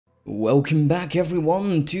Welcome back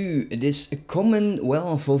everyone to this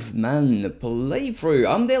Commonwealth of Man playthrough.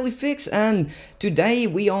 I'm Dailyfix and today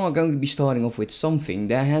we are going to be starting off with something.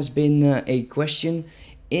 There has been a question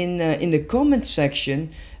in the comment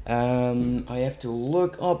section. I have to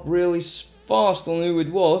look up really fast on who it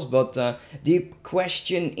was, but the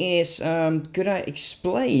question is, could I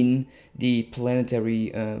explain the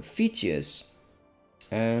planetary features?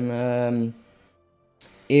 And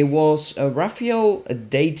it was Raphael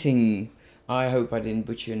Dating. I hope I didn't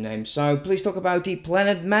butcher your name. So please talk about the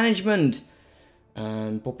planet management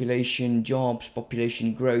and population, jobs,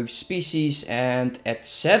 population growth, species, and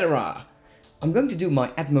etc. I'm going to do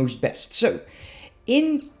my utmost best. So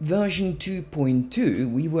in version 2.2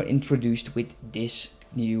 we were introduced with this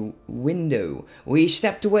new window. We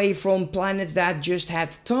stepped away from planets that just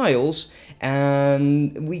had tiles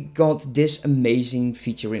and we got this amazing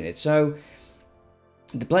feature in it. So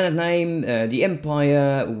the planet name, the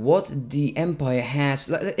empire, what the empire has,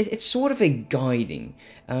 it's sort of a guiding.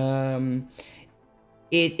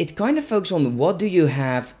 It kind of focuses on what do you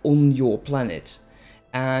have on your planet.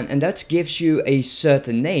 And that gives you a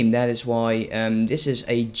certain name. That is why this is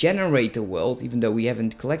a generator world, even though we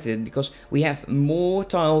haven't collected it, because we have more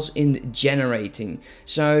tiles in generating.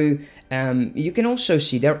 So you can also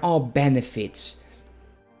see there are benefits.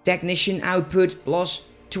 Technician output plus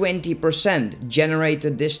 20%, generator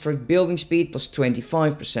district building speed plus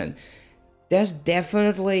 25%. There's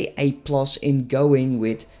definitely a plus in going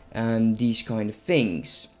with these kind of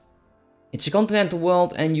things. It's a continental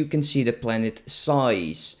world and you can see the planet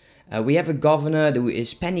size. We have a governor who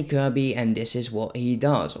is Penny Kirby and this is what he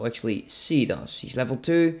does, or actually she does. He's level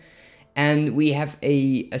 2 and we have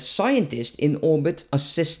a scientist in orbit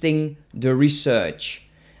assisting the research.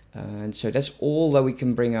 And so that's all that we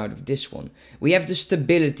can bring out of this one. We have the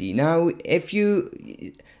stability. Now, if you...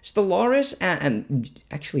 Stellaris and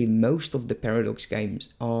actually most of the Paradox games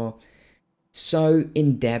are so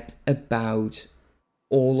in-depth about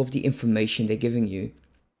all of the information they're giving you.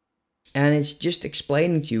 And it's just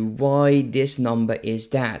explaining to you why this number is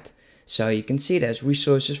that. So you can see there's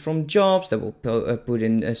resources from jobs that will put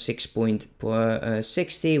in a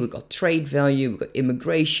 6.60. We've got trade value, we've got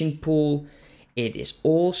immigration pool. It is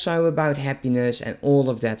also about happiness and all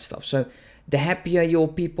of that stuff. So the happier your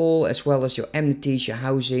people, as well as your amenities, your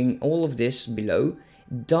housing, all of this below,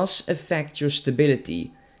 does affect your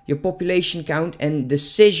stability, your population count and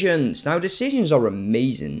decisions. Now decisions are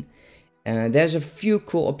amazing. There's a few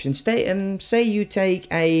cool options. Say you take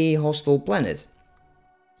a hostile planet.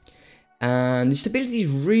 And the stability is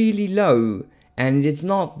really low. And it's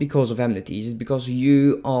not because of amenities, it's because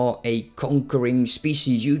you are a conquering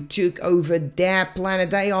species. You took over their planet,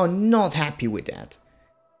 they are not happy with that.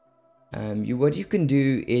 What you can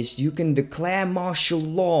do is you can declare martial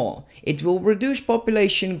law. It will reduce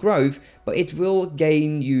population growth, but it will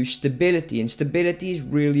gain you stability. And stability is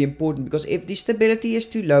really important because if the stability is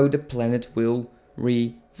too low, the planet will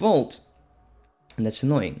revolt. And that's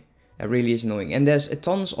annoying. That really is annoying. And there's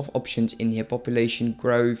tons of options in here. Population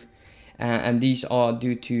growth. And these are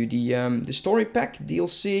due to the story pack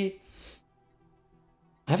DLC.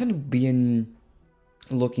 I haven't been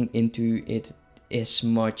looking into it as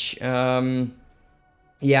much. Yeah,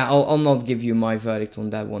 I'll not give you my verdict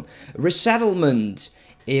on that one. Resettlement.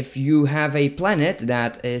 If you have a planet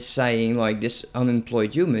that is saying like this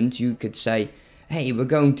unemployed humans, you could say, hey, we're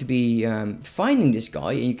going to be finding this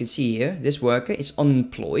guy. And you can see here, this worker is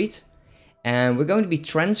unemployed. And we're going to be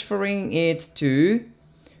transferring it to...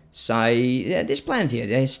 say this planet here.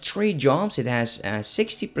 There's 3 jobs. It has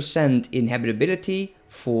 60% inhabitability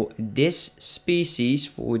for this species,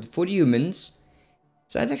 for the humans.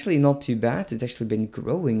 So it's actually not too bad. It's actually been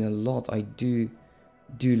growing a lot. I do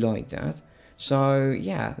like that. So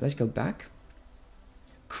yeah, let's go back.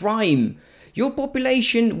 Crime. Your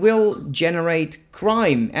population will generate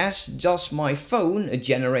crime, as does my phone. It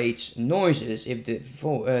generates noises if the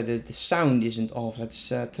sound isn't off. Let's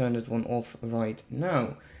turn that one off right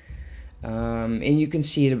now. And you can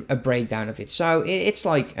see a breakdown of it. So it's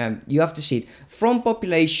like you have to see it from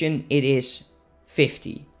population. It is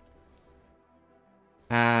 50,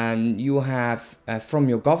 and you have from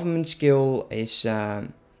your government skill is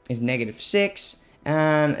 -6,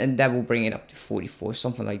 and that will bring it up to 44,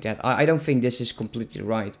 something like that. I don't think this is completely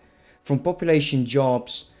right. From population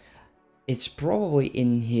jobs, it's probably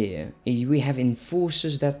in here. We have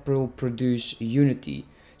enforcers that will produce unity.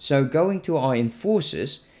 So going to our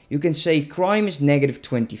enforcers. You can say crime is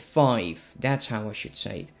 -25. That's how I should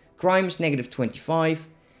say it. Crime is -25.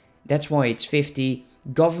 That's why it's 50.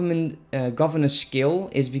 Governor skill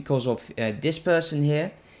is because of this person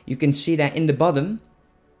here. You can see that in the bottom.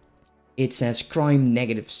 it says crime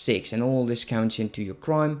 -6, and all this counts into your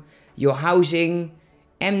crime. Your housing,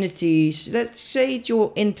 amenities, let's say it's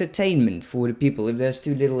your entertainment for the people. If there's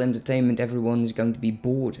too little entertainment, everyone is going to be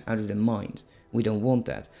bored out of their mind. We don't want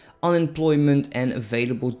that. Unemployment and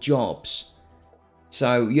available jobs.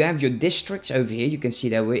 So you have your districts over here. You can see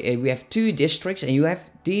that we have 2 districts, and you have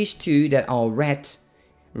these 2 that are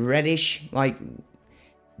reddish, like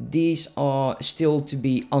these are still to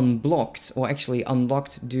be unblocked, or actually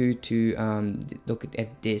unlocked due to look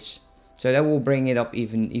at this. So that will bring it up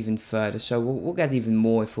even further. So we'll get even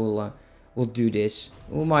more if we'll do this.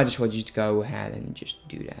 We might as well just go ahead and just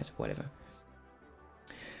do that, whatever.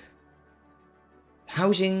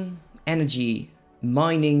 Housing, energy,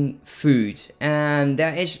 mining, food, and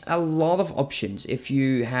there is a lot of options. If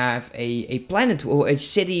you have a planet or a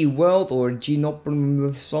city, world, or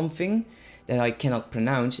genome something that I cannot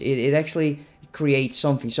pronounce, it actually creates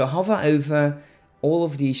something. So hover over all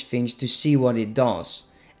of these things to see what it does.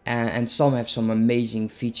 And some have some amazing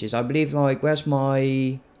features. I believe, like, where's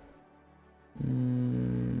my...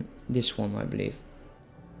 this one, I believe.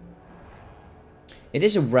 It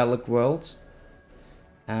is a relic world.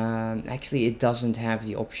 Actually, it doesn't have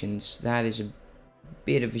the options. That is a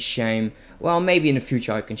bit of a shame. Well, maybe in the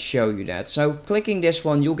future I can show you that. So, clicking this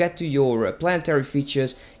one, you'll get to your planetary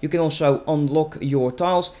features. You can also unlock your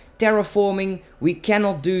tiles. Terraforming, we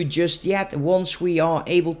cannot do just yet. Once we are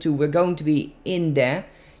able to, we're going to be in there.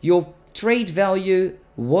 Your trade value,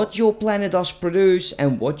 what your planet does produce,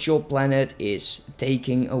 and what your planet is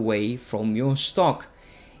taking away from your stock.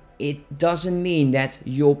 It doesn't mean that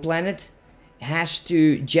your planet has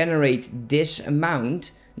to generate this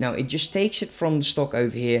amount. Now, it just takes it from the stock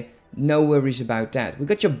over here. No worries about that. We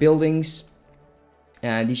got your buildings.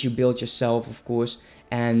 These you build yourself, of course.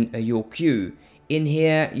 And your queue. In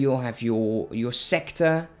here, you'll have your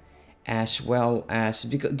sector. As well as,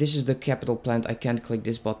 because this is the capital planet, I can't click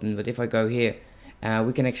this button, but if I go here,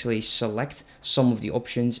 we can actually select some of the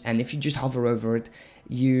options, and if you just hover over it,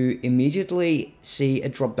 you immediately see a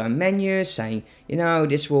drop down menu saying, you know,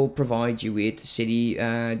 this will provide you with city,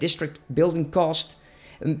 district building cost.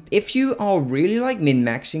 If you are really like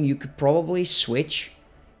min-maxing, you could probably switch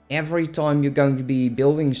every time you're going to be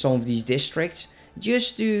building some of these districts,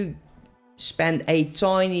 just to spend a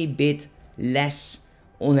tiny bit less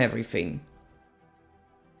on everything.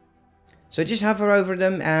 So just hover over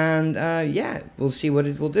them, and yeah, we'll see what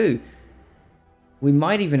it will do. We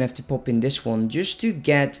might even have to pop in this one just to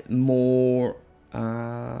get more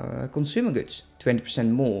consumer goods,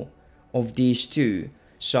 20% more of these 2.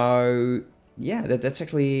 So yeah, that's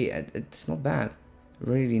actually, it's not bad,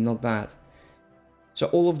 really not bad. So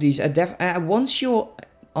all of these are once you're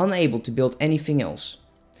unable to build anything else,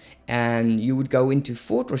 and you would go into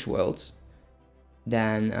Fortress World,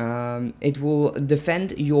 then it will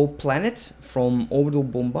defend your planet from orbital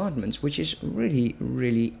bombardments, which is really,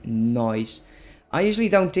 really nice. I usually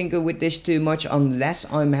don't tinker with this too much unless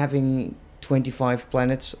I'm having 25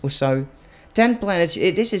 planets or so. 10 planets,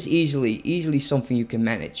 this is easily something you can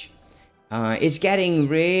manage. It's getting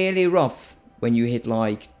really rough when you hit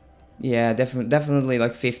like, yeah, definitely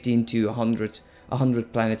like 15 to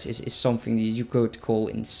 100 planets is something that you could call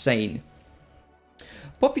insane.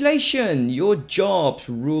 Population, your jobs,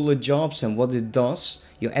 ruler jobs, and what it does.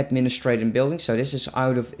 Your administrating building. So this is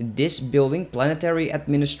out of this building, planetary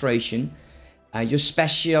administration. Your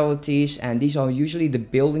specialties, and these are usually the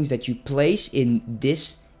buildings that you place in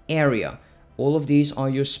this area. All of these are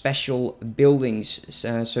your special buildings,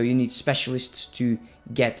 so you need specialists to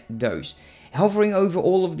get those. Hovering over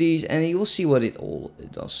all of these, and you'll see what it all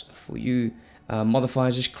does for you.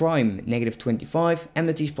 Modifiers is crime, -25,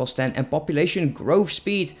 amenities +10, and population growth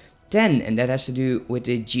speed 10, and that has to do with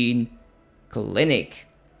the gene clinic.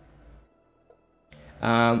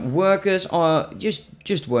 Workers are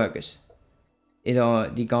just workers. It are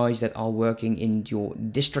the guys that are working in your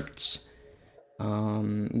districts.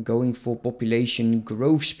 Going for population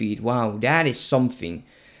growth speed. Wow, that is something.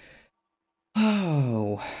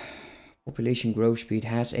 Oh, population growth speed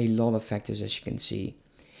has a lot of factors, as you can see.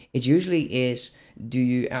 It usually is, do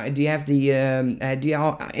you have the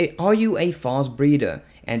are you a fast breeder,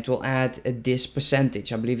 and it will add this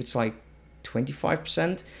percentage. I believe it's like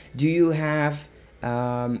 25%. Do you have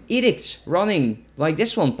edicts running like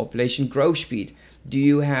this one, population growth speed? Do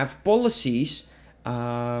you have policies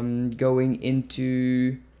going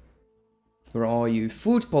into, where are you,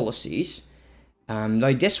 food policies,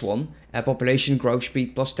 like this one, population growth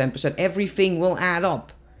speed +10%. Everything will add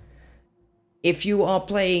up. If you are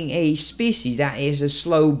playing a species that is a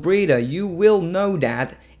slow breeder, you will know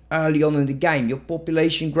that early on in the game. Your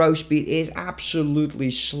population growth speed is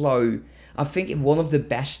absolutely slow. I think one of the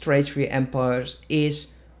best traits for your empires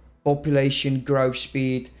is population growth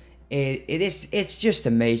speed. It's just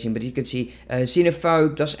amazing. But you can see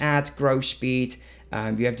xenophobe does add growth speed.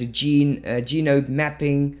 You have the genome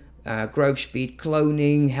mapping, growth speed,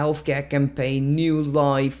 cloning, healthcare campaign, new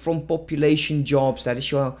life, from population jobs, that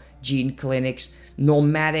is your gene clinics,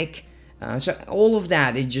 nomadic. So all of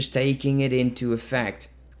that is just taking it into effect.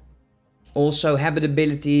 Also,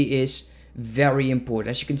 habitability is very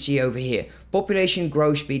important, as you can see over here. Population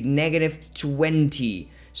growth speed -20.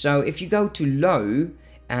 So if you go to low,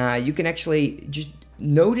 you can actually just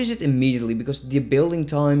notice it immediately, because the building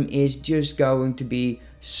time is just going to be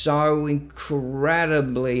so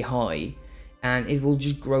incredibly high, and it will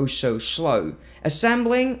just grow so slow.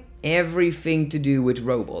 Assembling, everything to do with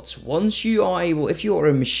robots. Once you are able, if you are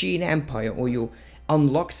a machine empire or you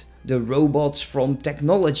unlocked the robots from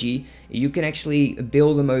technology, you can actually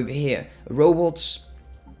build them over here. Robots,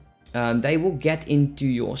 they will get into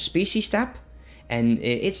your species tab, and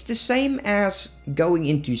it's the same as going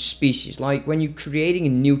into species. Like when you're creating a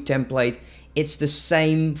new template, it's the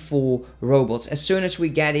same for robots. As soon as we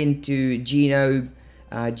get into genome,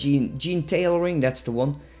 gene tailoring, that's the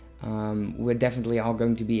one. We definitely are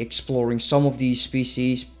going to be exploring some of these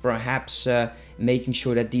species, perhaps making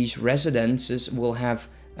sure that these residences will have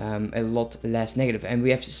a lot less negative. And we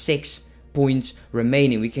have 6 points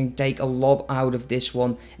remaining. We can take a lot out of this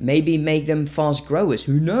one. Maybe make them fast growers.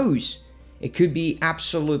 Who knows? It could be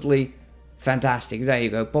absolutely fantastic. There you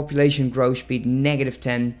go. Population growth speed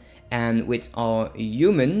 -10. And with our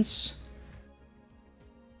humans,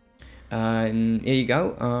 here you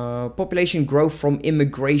go. Population growth from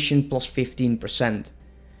immigration +15%.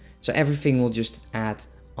 So everything will just add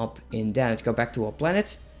up in there. Let's go back to our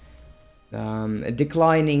planet.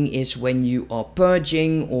 Declining is when you are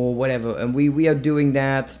purging or whatever, and we are doing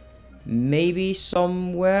that maybe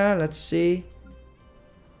somewhere. Let's see.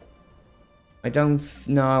 I don't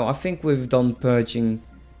know. I think we've done purging.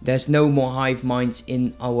 There's no more hive minds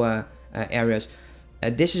in our areas.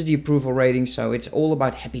 This is the approval rating, so it's all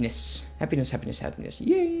about happiness. Happiness, happiness, happiness.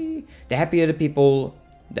 Yay! The happier the people,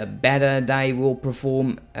 the better they will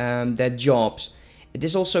perform their jobs.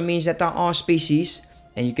 This also means that there are species,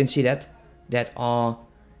 and you can see that are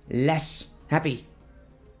less happy.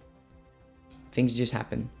 Things just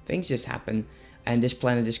happen. Things just happen. And this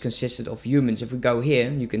planet is consisted of humans. If we go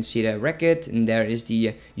here, you can see the record, and there is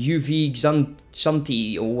the UV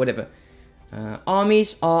Xanti or whatever.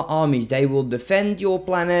 Armies are armies. They will defend your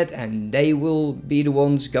planet, and they will be the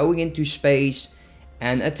ones going into space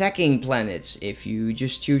and attacking planets. If you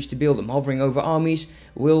just choose to build them, hovering over armies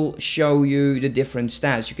will show you the different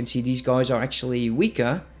stats. You can see these guys are actually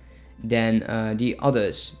weaker than the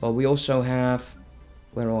others. But we also have,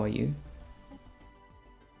 where are you?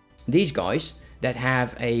 These guys that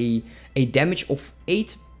have a damage of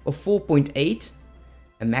 4.8,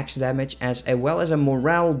 a max damage, as well as a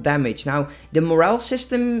morale damage. Now, the morale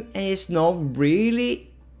system is not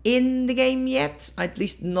really in the game yet, at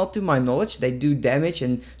least not to my knowledge. They do damage,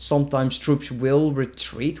 and sometimes troops will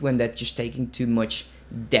retreat when they're just taking too much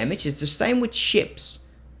damage. It's the same with ships.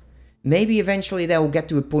 Maybe eventually they'll get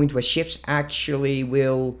to a point where ships actually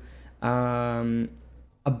will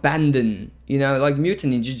abandon, you know, like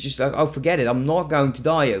mutiny, just like, oh, forget it, I'm not going to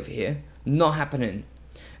die over here. Not happening.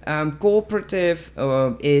 Cooperative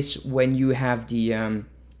is when you have the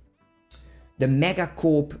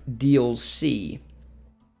Megacorp DLC,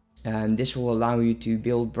 and this will allow you to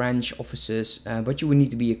build branch offices, but you will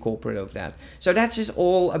need to be a corporate of that. So that's just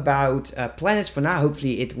all about planets for now.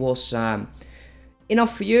 Hopefully it was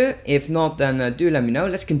enough for you. If not, then do let me know.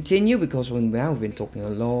 Let's continue, because now we've been talking a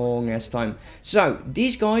long ass time. So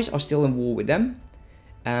these guys are still in war with them,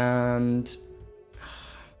 and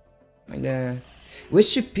we're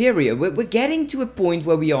superior. We're getting to a point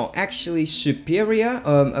where we are actually superior,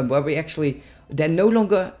 where we actually, they're no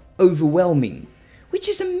longer overwhelming, which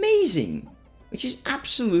is amazing, which is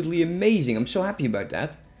absolutely amazing. I'm so happy about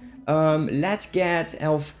that. Let's get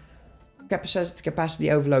health capacity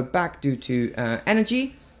overload back due to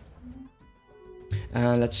energy.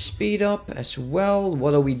 Let's speed up as well.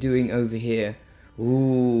 What are we doing over here?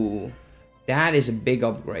 Ooh, that is a big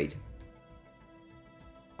upgrade.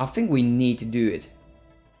 I think we need to do it.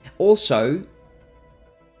 Also,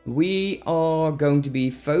 we are going to be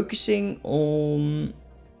focusing on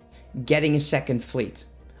getting a second fleet.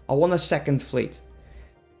 I want a second fleet.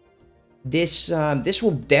 This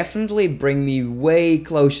will definitely bring me way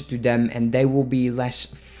closer to them, and they will be less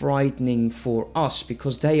frightening for us,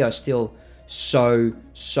 because they are still so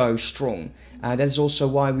strong. That is also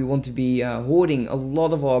why we want to be hoarding a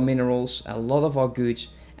lot of our minerals, a lot of our goods,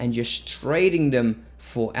 and just trading them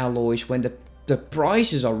for alloys when the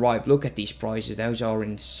prices are right. Look at these prices, those are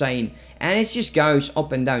insane, and it just goes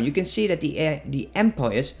up and down. You can see that the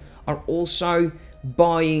empires are also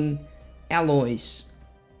buying alloys.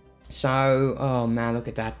 So, oh man, look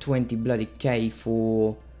at that, 20 bloody K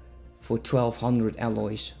for 1200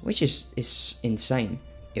 alloys, which is insane.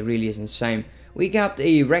 It really is insane. We got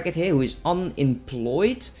a record here who is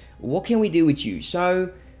unemployed. What can we do with you?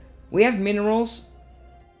 So, we have minerals.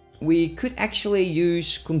 We could actually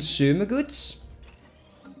use consumer goods.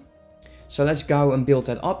 So let's go and build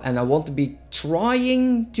that up. And I want to be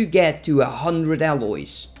trying to get to 100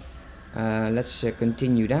 alloys. Let's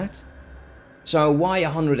continue that. So why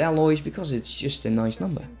 100 alloys? Because it's just a nice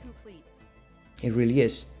number. It really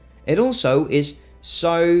is. It also is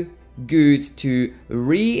so good to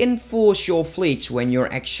reinforce your fleets when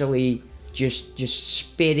you're actually just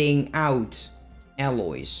spitting out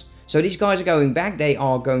alloys. So these guys are going back. They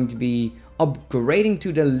are going to be upgrading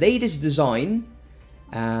to the latest design.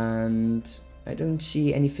 And I don't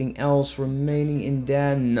see anything else remaining in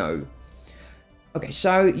there. No. Okay,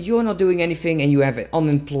 so you're not doing anything and you have an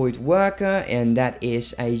unemployed worker, and that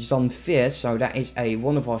is a Zanfir, so that is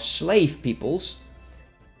one of our slave peoples.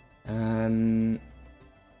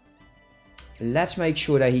 Let's make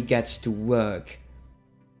sure that he gets to work.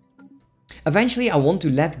 Eventually I want to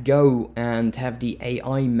let go and have the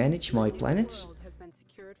AI manage my planets.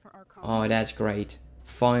 Oh, that's great.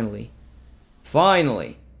 Finally.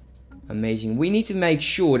 Finally. Amazing. We need to make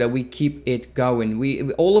sure that we keep it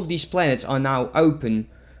going. All of these planets are now open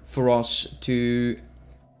for us to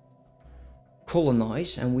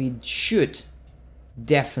colonize, and we should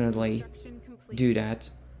definitely do that.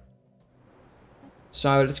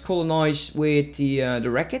 So let's colonize with the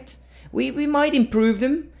rocket. We might improve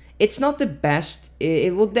them. It's not the best.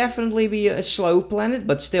 It will definitely be a slow planet,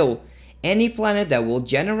 but still, any planet that will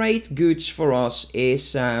generate goods for us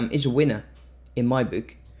is a winner in my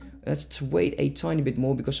book. Let's wait a tiny bit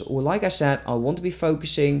more because, like I said, I want to be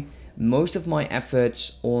focusing most of my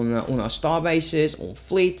efforts on our star bases, on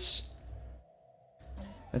fleets.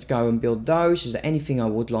 Let's go and build those. Is there anything I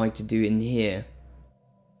would like to do in here?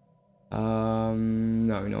 No,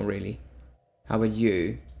 not really. How about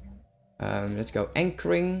you? Let's go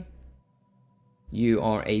anchoring. You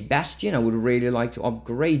are a bastion. I would really like to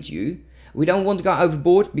upgrade you. We don't want to go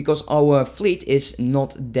overboard because our fleet is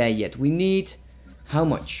not there yet. We need how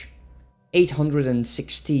much?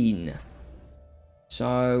 816.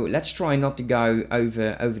 So let's try not to go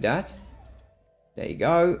over that. There you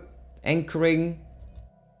go. Anchoring.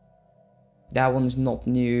 That one's not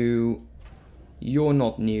new. You're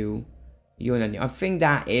not new. You're not new. I think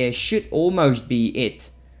that should almost be it.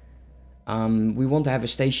 We want to have a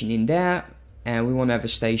station in there, and we want to have a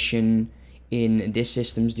station in this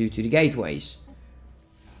systems due to the gateways.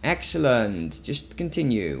 Excellent. Just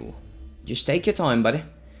continue. Just take your time, buddy.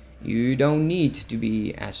 You don't need to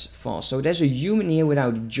be as fast. So there's a human here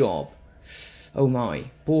without a job. Oh my.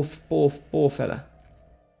 Poor fella.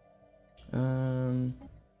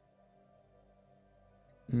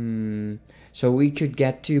 So we could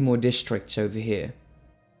get 2 more districts over here.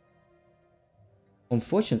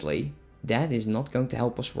 Unfortunately, that is not going to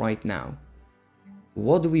help us right now.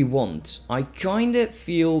 What do we want? I kind of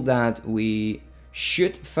feel that we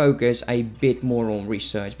should focus a bit more on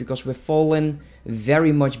research because we've fallen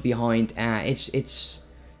very much behind. It's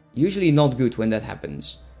usually not good when that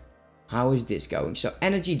happens. How is this going? So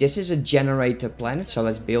energy, this is a generator planet, so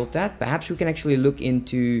let's build that. Perhaps we can actually look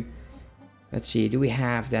into, let's see, do we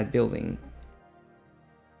have that building?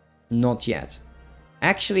 Not yet.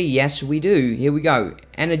 Actually, yes, we do. Here we go.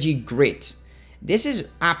 Energy grid. This is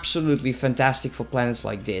absolutely fantastic for planets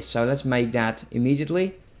like this. So let's make that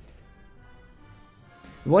immediately.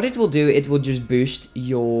 What it will do, it will just boost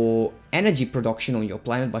your energy production on your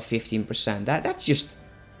planet by 15%. That's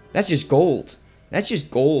just gold. That's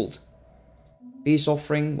just gold. Peace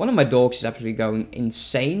offering. One of my dogs is absolutely going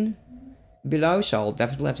insane below, so I'll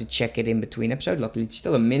definitely have to check it in between episodes. Luckily, it's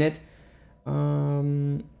still a minute.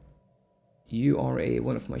 You are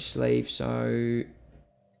one of my slaves, so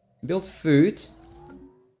build food.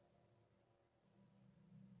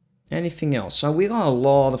 Anything else? So we got a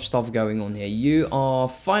lot of stuff going on here. You are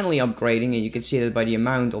finally upgrading, and you can see that by the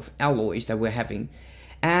amount of alloys that we're having.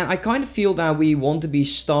 And I kind of feel that we want to be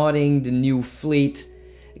starting the new fleet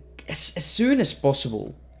as soon as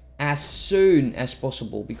possible. As soon as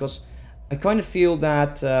possible, because I kind of feel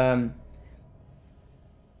that the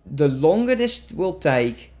longer this will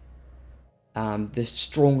take, the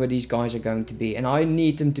stronger these guys are going to be. And I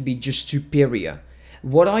need them to be just superior.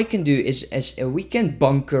 What I can do is we can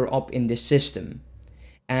bunker up in this system.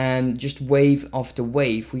 and just wave after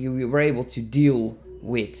wave, we were able to deal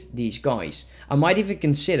with these guys. I might even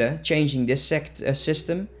consider changing this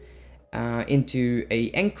system into a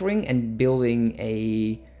anchoring and building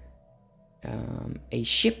a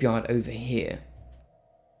shipyard over here.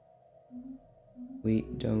 We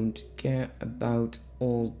don't care about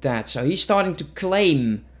all that. So he's starting to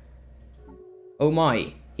claim. Oh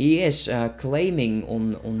my, he is claiming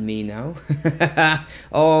on me now.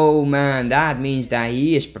 Oh man, that means that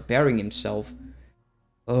he is preparing himself.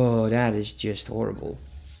 Oh, that is just horrible.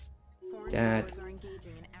 That.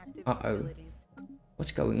 Uh-oh.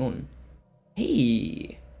 What's going on?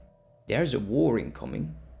 Hey, there's a war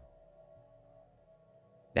incoming.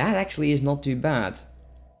 That actually is not too bad.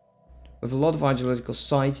 With a lot of archaeological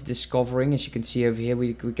sites discovering, as you can see over here,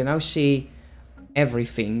 we can now see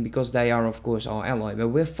everything, because they are of course our ally, but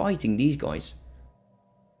we're fighting these guys.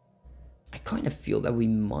 I kind of feel that we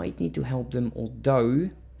might need to help them,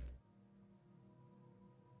 although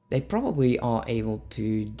they probably are able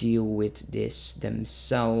to deal with this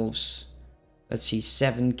themselves. Let's see,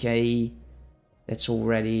 7k, that's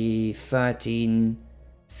already 13,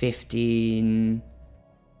 15,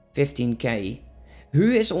 15k. Who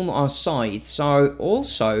is on our side? So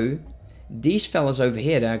also, these fellas over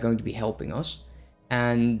here, they're going to be helping us.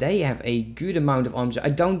 And they have a good amount of arms. I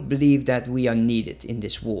don't believe that we are needed in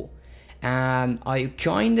this war. And I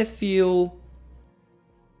kind of feel...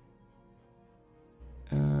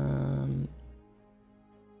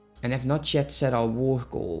 and have not yet set our war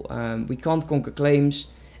goal. We can't conquer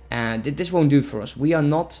claims. And this won't do for us. We are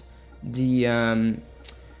not the...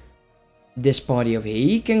 this party over here.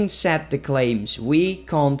 He can set the claims. We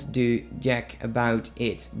can't do jack about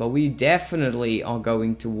it. But we definitely are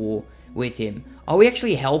going to war with him. Are we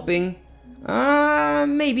actually helping?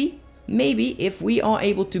 Maybe. Maybe if we are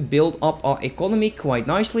able to build up our economy quite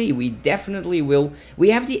nicely, we definitely will. We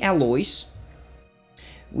have the alloys.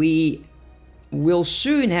 We will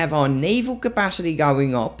soon have our naval capacity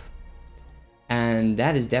going up. And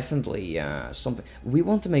that is definitely something. We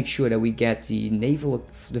want to make sure that we get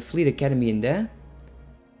the Fleet Academy in there.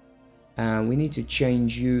 We need to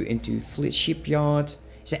change you into Fleet Shipyard.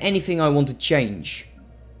 Is there anything I want to change?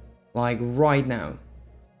 Like right now.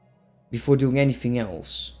 Before doing anything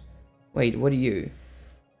else. Wait, what are you?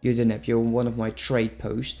 You're the NEP. You're one of my trade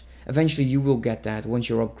posts. Eventually you will get that. Once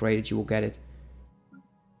you're upgraded, you will get it.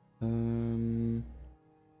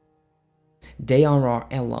 They are our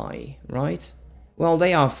ally, right? Well,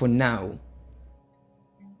 they are for now.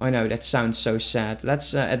 I know, that sounds so sad.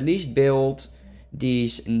 Let's at least build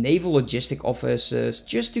these naval logistic officers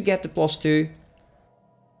just to get the +2.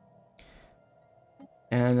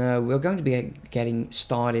 And we're going to be getting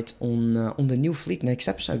started on the new fleet next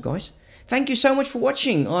episode, guys. Thank you so much for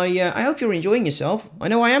watching. I hope you're enjoying yourself. I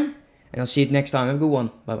know I am. And I'll see you next time. Have a good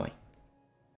one. Bye-bye.